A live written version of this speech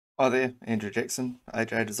Hi there, Andrew Jackson,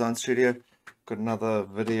 AJ Design Studio. Got another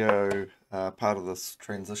video, part of this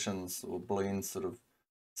transitions or blend sort of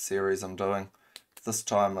series I'm doing. This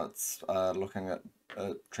time it's looking at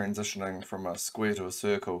transitioning from a square to a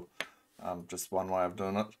circle, just one way of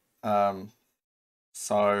doing it.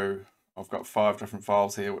 So I've got 5 different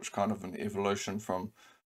files here, which kind of an evolution from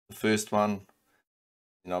the first one.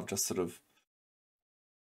 I've just sort of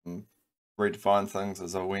redefined things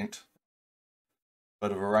as I went.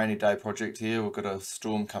 Bit of a rainy day project here. We've got a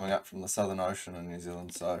storm coming up from the Southern Ocean in New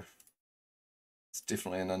Zealand, so it's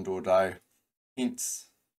definitely an indoor day. Hence,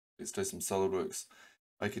 let's do some Solidworks.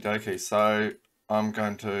 Okie dokie. So I'm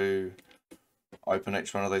going to open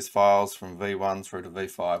each one of these files from V1 through to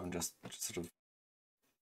V5 and just sort of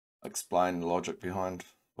explain the logic behind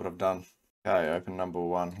what I've done. Okay, open number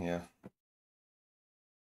 1 here.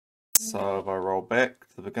 So if I roll back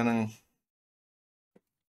to the beginning,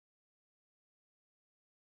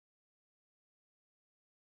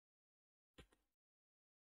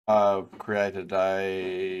 I've created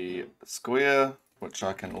a square, which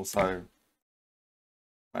I can also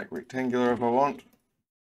make rectangular if I want.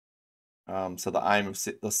 So the aim of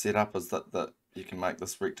this setup is that you can make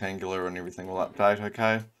this rectangular and everything will update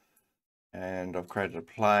okay. And I've created a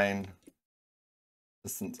plane,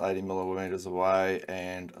 distance 80 millimeters away,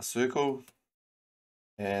 and a circle.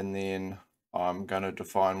 And then I'm going to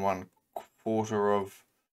define 1/4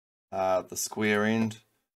 of the square end.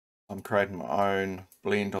 I'm creating my own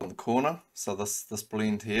blend on the corner. So this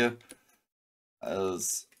blend here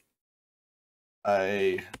is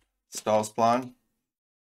a style spline.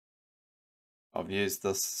 I've used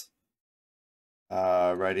this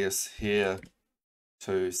radius here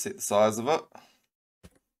to set the size of it,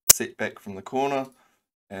 set back from the corner,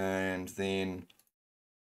 and then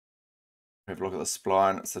have a look at the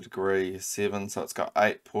spline. It's a degree 7, so it's got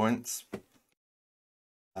 8 points,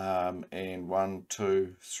 and 1,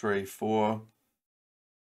 2, 3, 4.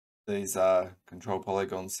 These are control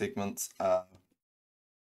polygon segments,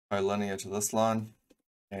 collinear to this line,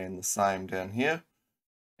 and the same down here.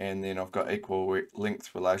 And then I've got equal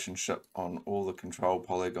length relationship on all the control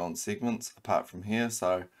polygon segments apart from here,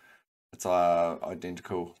 so it's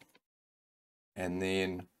identical. And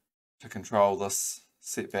then to control this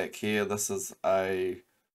setback here, this is a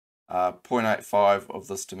 0.85 of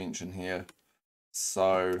this dimension here,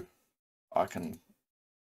 so I can,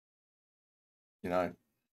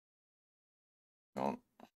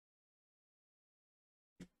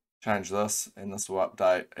 change this and this will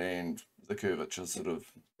update, and the curvature sort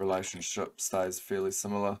of relationship stays fairly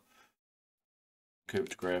similar,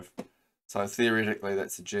 curved graph. So theoretically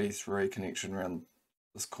that's a G3 connection around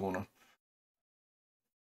this corner.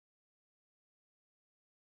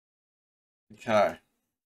 Okay,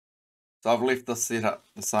 so I've left this setup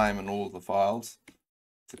the same in all the files,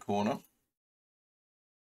 the corner.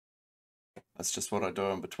 That's just what I do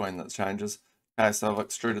in between that changes. Okay, so I've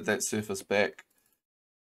extruded that surface back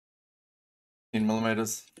 10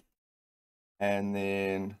 millimeters, and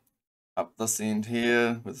then up this end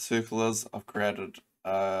here where the circle is, I've created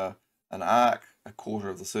an arc, 1/4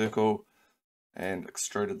 of the circle, and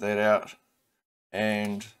extruded that out.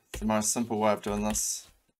 And the most simple way of doing this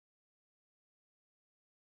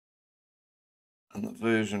in the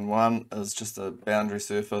version 1 is just a boundary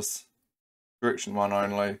surface, direction 1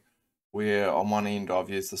 only, where on one end I've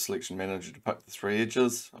used the selection manager to pick the 3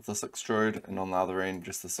 edges of this extrude, and on the other end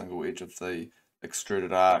just the single edge of the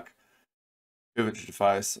extruded arc. Curvature to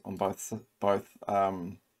face on both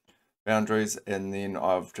boundaries, and then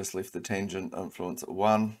I've just left the tangent influence at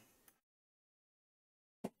 1.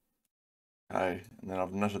 Okay, and then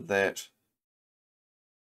I've knitted that,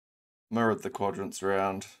 mirrored the quadrants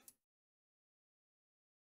around,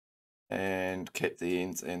 and kept the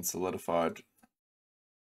ends and solidified.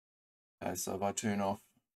 Okay, so if I turn off,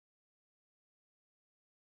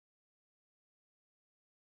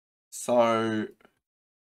 so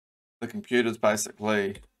the computer's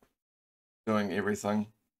basically doing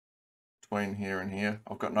everything between here and here.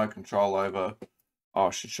 I've got no control over, I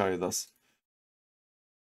should show you this.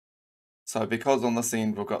 So because on this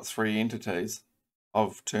end we've got 3 entities,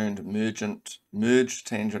 I've turned merge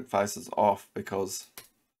tangent faces off, because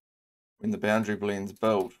when the boundary blend's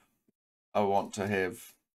built, I like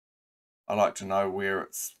to know where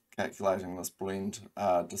it's calculating this blend.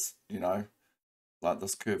 Like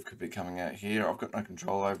this curve could be coming out here. I've got no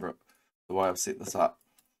control over it, the way I've set this up.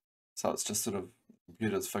 So it's just sort of the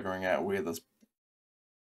computer's figuring out where this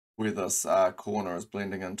corner is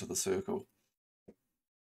blending into the circle.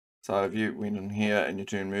 So if you went in here and you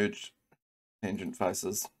turn merge tangent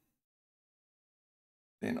faces,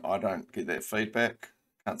 then I don't get that feedback,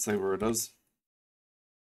 can't see where it is.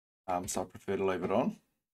 so I prefer to leave it on.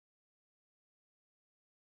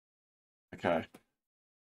 Okay.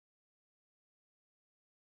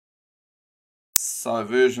 So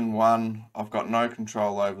version 1, I've got no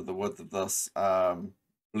control over the width of this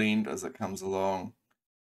blend as it comes along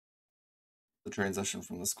the transition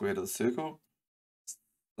from the square to the circle.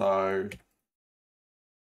 So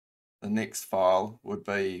the next file would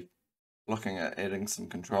be looking at adding some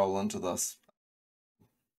control into this.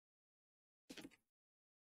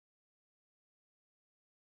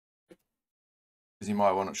 Because you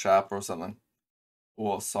might want it sharper or something,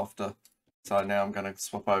 or softer. So now I'm going to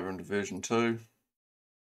swap over into version 2.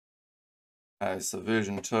 Okay, so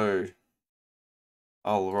version 2,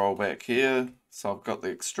 I'll roll back here. So I've got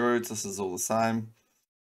the extrudes, this is all the same.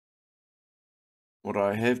 What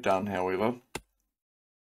I have done, however,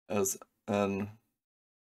 is in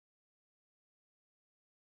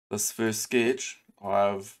this first sketch,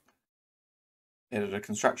 I've added a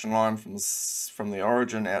construction line from the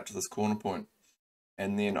origin out to this corner point.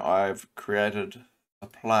 And then I've created a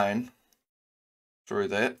plane through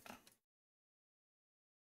that,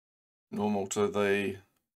 normal to the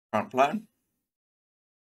front plane.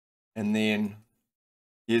 And then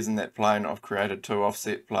using that plane, I've created 2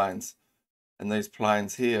 offset planes. And these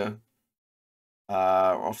planes here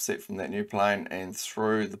are offset from that new plane and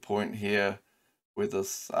through the point here where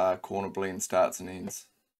this corner blend starts and ends.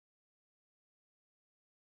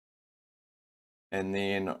 And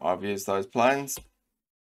then I've used those planes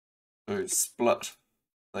to split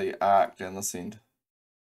the arc down this end,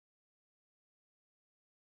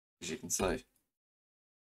 as you can see.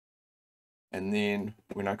 And then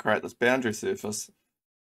when I create this boundary surface,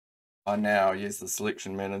 I now use the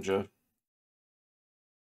selection manager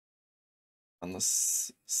on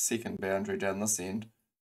this second boundary down this end,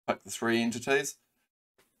 pick the 3 entities,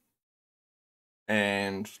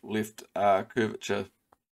 and left curvature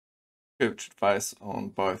face on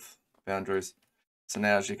both boundaries. So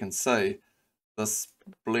now, as you can see, this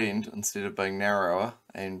blend, instead of being narrower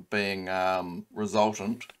and being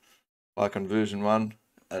resultant, like in version 1,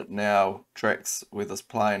 it now tracks where this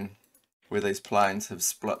plane, where these planes have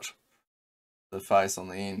split the face on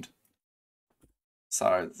the end.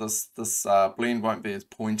 So this blend won't be as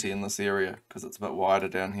pointy in this area because it's a bit wider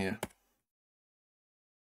down here.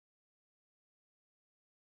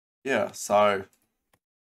 Yeah, so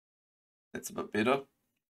that's a bit better.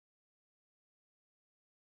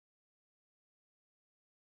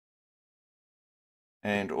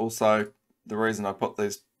 And also the reason I put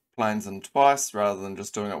these planes in twice rather than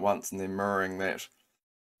just doing it once and then mirroring that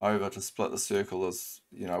over to split the circle is,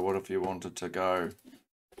 you know, what if you wanted to go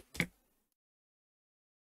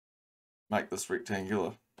make this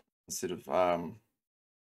rectangular instead of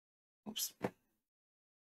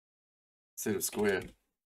square.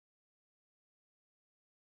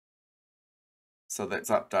 So that's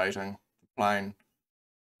updating. The plane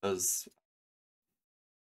is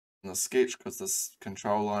in the sketch because this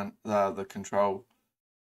control line, the control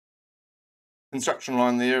construction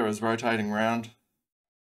line there is rotating round,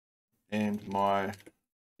 and my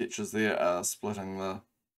sketches there are splitting the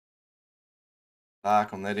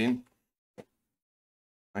arc on that end.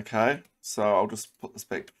 Okay, so I'll just put this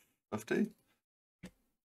back to 50.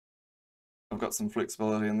 I've got some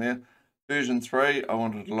flexibility in there. Version 3, I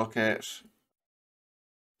wanted to look at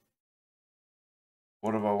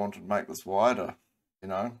what if I wanted to make this wider, you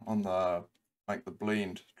know, make the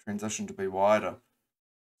blend transition to be wider.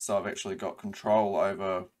 So I've actually got control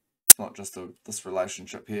over, it's not just this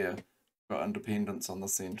relationship here, I've got independence on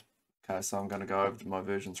this end. Okay, so I'm going to go over to my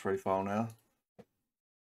version 3 file now.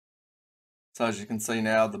 So as you can see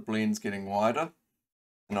now, the blend's getting wider,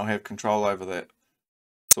 and I'll have control over that.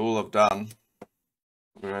 So all I've done,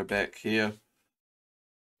 we'll go back here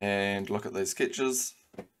and look at these sketches,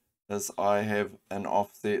 is I have an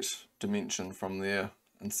offset dimension from there.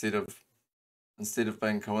 Instead of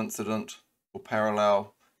being coincident or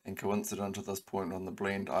parallel and coincident at this point on the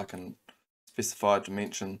blend, I can specify a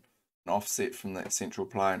dimension and offset from that central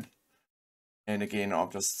plane. And again,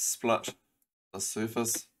 I've just split the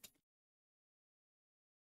surface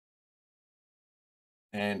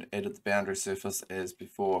and added the boundary surface as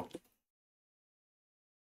before.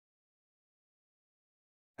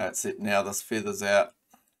 That's it. Now this feathers out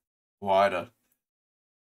wider.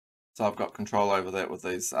 So I've got control over that with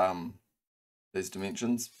these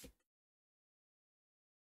dimensions.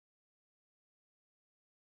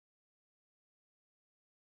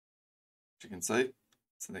 As you can see,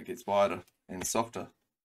 so that gets wider and softer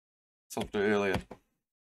earlier.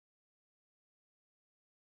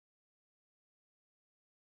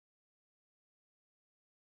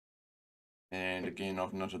 And again,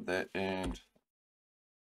 I've knitted that and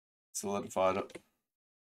solidified it.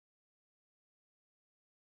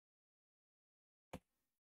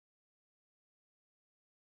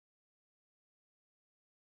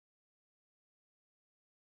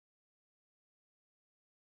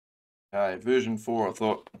 Okay, version 4, I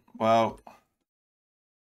thought, well,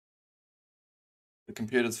 the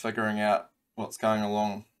computer's figuring out what's going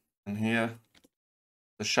along in here.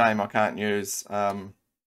 It's a shame I can't use, because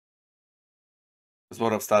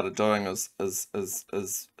what I've started doing is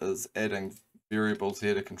adding variables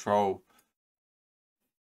here to control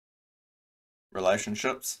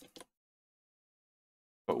relationships.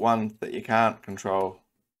 But one that you can't control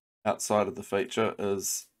outside of the feature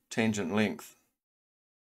is tangent length.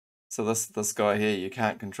 So this guy here, you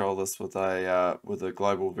can't control this with a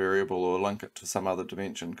global variable or link it to some other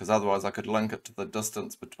dimension, because otherwise I could link it to the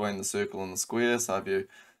distance between the circle and the square. So if you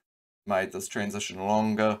made this transition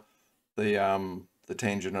longer, the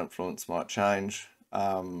tangent influence might change,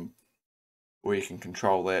 or you can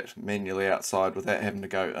control that manually outside without having to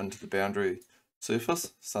go into the boundary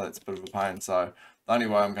surface. So that's a bit of a pain. So the only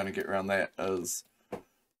way I'm going to get around that is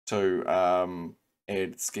to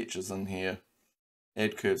add sketches in here,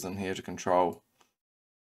 add curves in here to control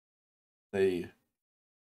the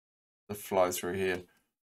flow through here.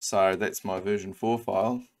 So that's my version 4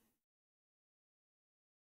 file.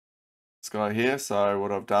 This guy here. So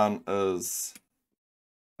what I've done is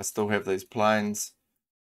I still have these planes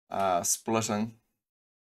splitting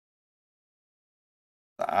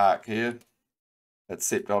the arc here,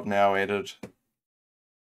 except I've now added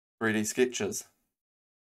 3D sketches.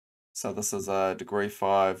 So this is a degree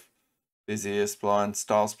 5 Bezier spline,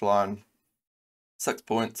 style spline, 6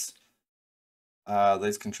 points.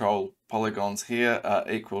 These control polygons here are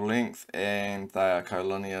equal length and they are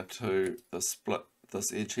collinear to the split,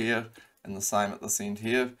 this edge here, and the same at this end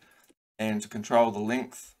here. And to control the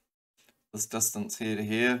length, this distance here to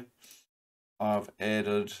here, I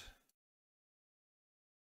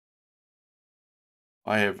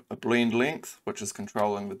have a blend length, which is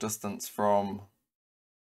controlling the distance from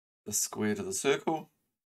the square to the circle,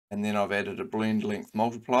 and then I've added a blend length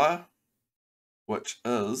multiplier, which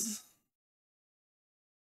is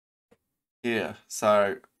here.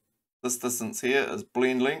 So this distance here is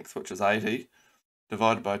blend length, which is 80,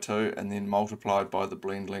 divided by 2, and then multiplied by the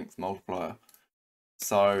blend length multiplier.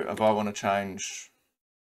 So if I want to change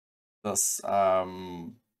this, this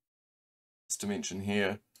dimension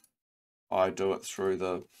here, I do it through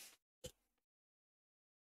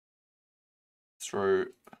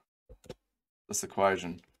this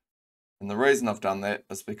equation. And the reason I've done that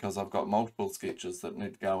is because I've got multiple sketches that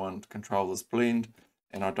need to go in to control this blend,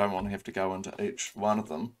 and I don't want to have to go into each one of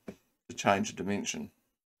them to change a dimension.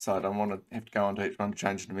 So I don't want to have to go into each one to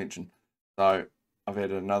change a dimension. So I've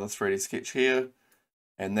added another 3D sketch here,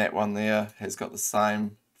 and that one there has got the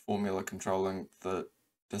same formula controlling the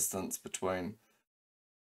distance between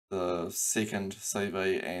the second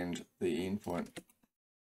CV and the endpoint.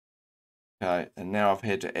 Okay, and now I've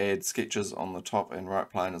had to add sketches on the top and right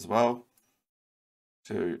plane as well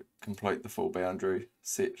to complete the full boundary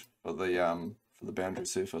set for the boundary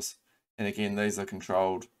surface. And again, these are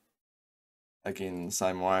controlled again the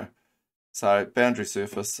same way. So boundary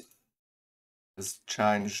surface is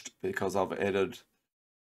changed because I've added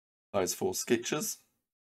those 4 sketches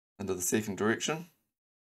into the second direction.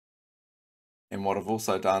 And what I've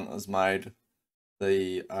also done is made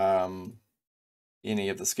the any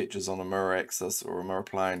of the sketches on a mirror axis or a mirror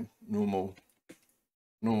plane normal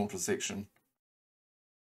to section.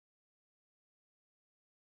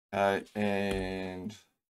 Okay, and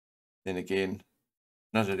then again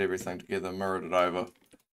knitted everything together, mirrored it over.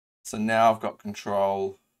 So now I've got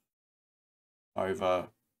control over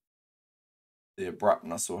the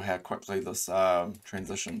abruptness, or how quickly this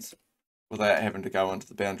transitions, without having to go into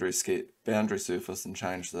the boundary surface and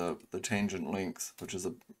change the tangent length, which is a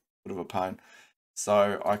bit of a pain.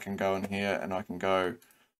 So I can go in here and I can go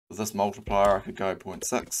with this multiplier, I could go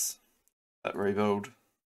 0.6, that rebuild,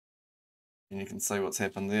 and you can see what's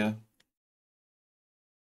happened there.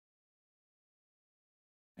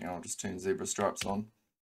 And I'll just turn zebra stripes on.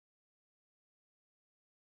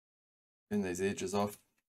 Turn these edges off.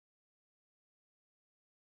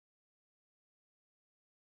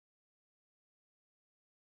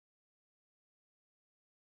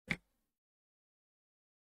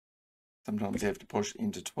 Sometimes you have to push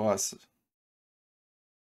enter twice.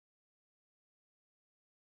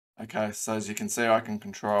 Okay, so as you can see, I can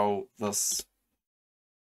control this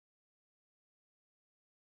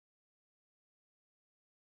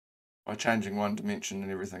by changing one dimension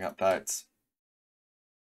and everything updates.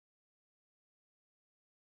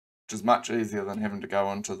 which is much easier than having to go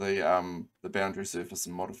into the boundary surface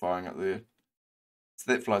and modifying it there.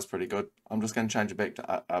 So that flows pretty good. I'm just going to change it back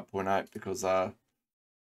to 0.8 because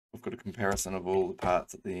we've got a comparison of all the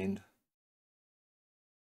parts at the end.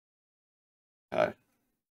 Okay.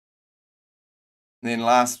 And then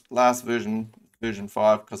last version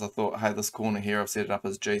 5, because I thought, hey, this corner here I've set it up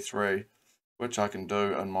as G3, which I can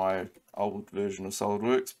do in my old version of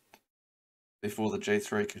Solidworks before the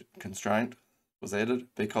G3 constraint was added,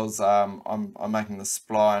 because I'm making the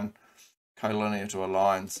spline collinear to a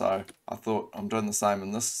line. So I thought I'm doing the same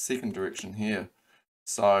in this second direction here.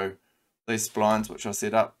 So these splines which I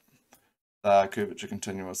set up, they're curvature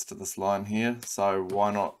continuous to this line here. So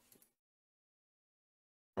why not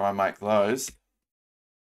try and make those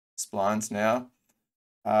splines now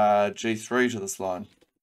G3 to this line?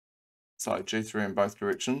 So G3 in both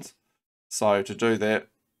directions. So to do that,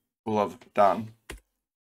 all I've done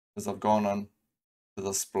is I've gone on to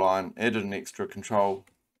the spline, added an extra control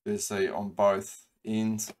VC on both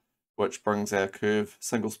ends, which brings our curve,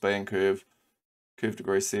 single span curve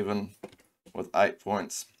degree 7 with 8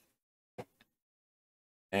 points.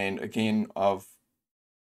 And again, I've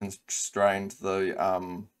constrained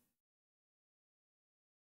the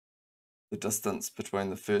distance between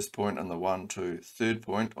the first point and the 1 to third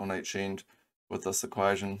point on each end with this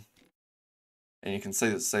equation. And you can see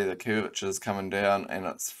the curvature is coming down and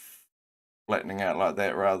it's flattening out like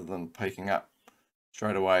that rather than peaking up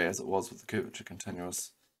straight away as it was with the curvature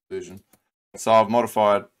continuous version. So I've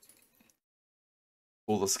modified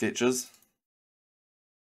all the sketches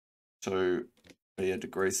to be a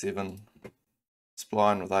degree 7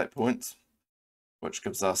 spline with 8 points, which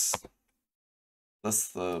gives us this,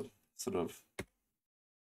 the sort of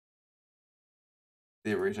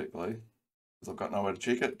theoretically, because I've got no way to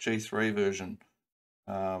check it, G3 version.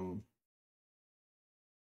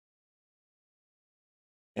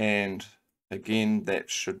 And again, that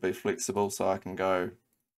should be flexible, so I can go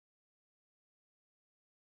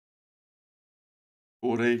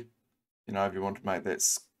 40, you know, if you want to make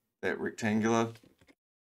that rectangular.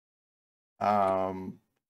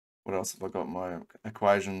 What else have I got in my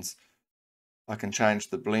equations? I can change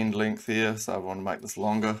the blend length here, so I want to make this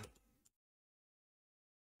longer.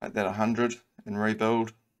 Make that 100 and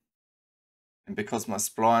rebuild. And because my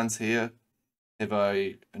splines here have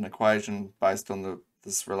an equation based on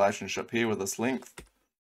this relationship here with this length,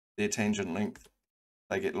 their tangent length,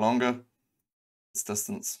 they get longer, this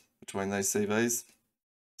distance between these CVs.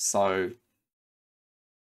 So,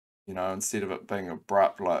 you know, instead of it being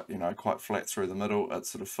abrupt, like, you know, quite flat through the middle, it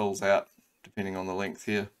sort of fills out depending on the length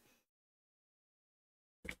here.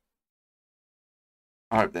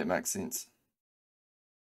 I hope that makes sense.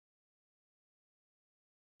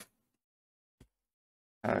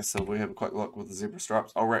 Okay, so we have a quick look with the zebra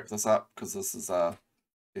stripes. I'll wrap this up because this is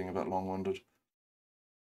getting a bit long-winded.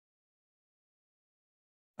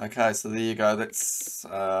 Okay, so there you go. That's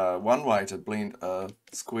one way to blend a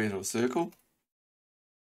square to a circle.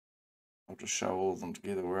 I'll just show all of them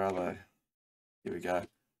together. Where are they? Here we go.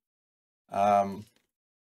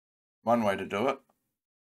 One way to do it.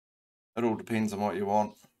 It all depends on what you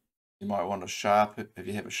want. You might want a sharp, if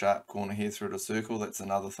you have a sharp corner here through the circle, that's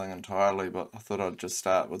another thing entirely, but I thought I'd just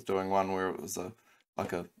start with doing one where it was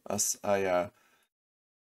like a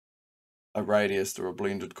radius or a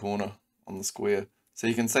blended corner on the square. So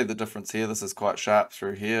you can see the difference here. This is quite sharp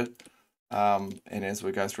through here, and as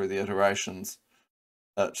we go through the iterations,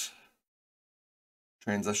 it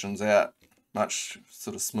transitions out much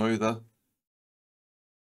sort of smoother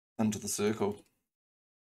into the circle,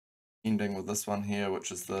 ending with this one here,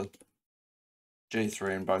 which is the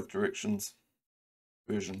G3 in both directions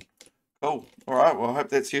version. Cool. Alright, well I hope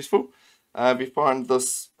that's useful. If you find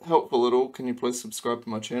this helpful at all, can you please subscribe to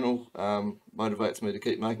my channel? Motivates me to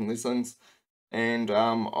keep making these things. And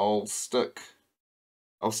I'll stick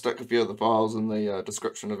a few of the files in the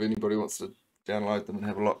description if anybody wants to download them and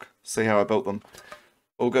have a look, see how I built them.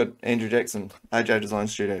 All good. Andrew Jackson, AJ Design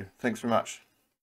Studio. Thanks very much.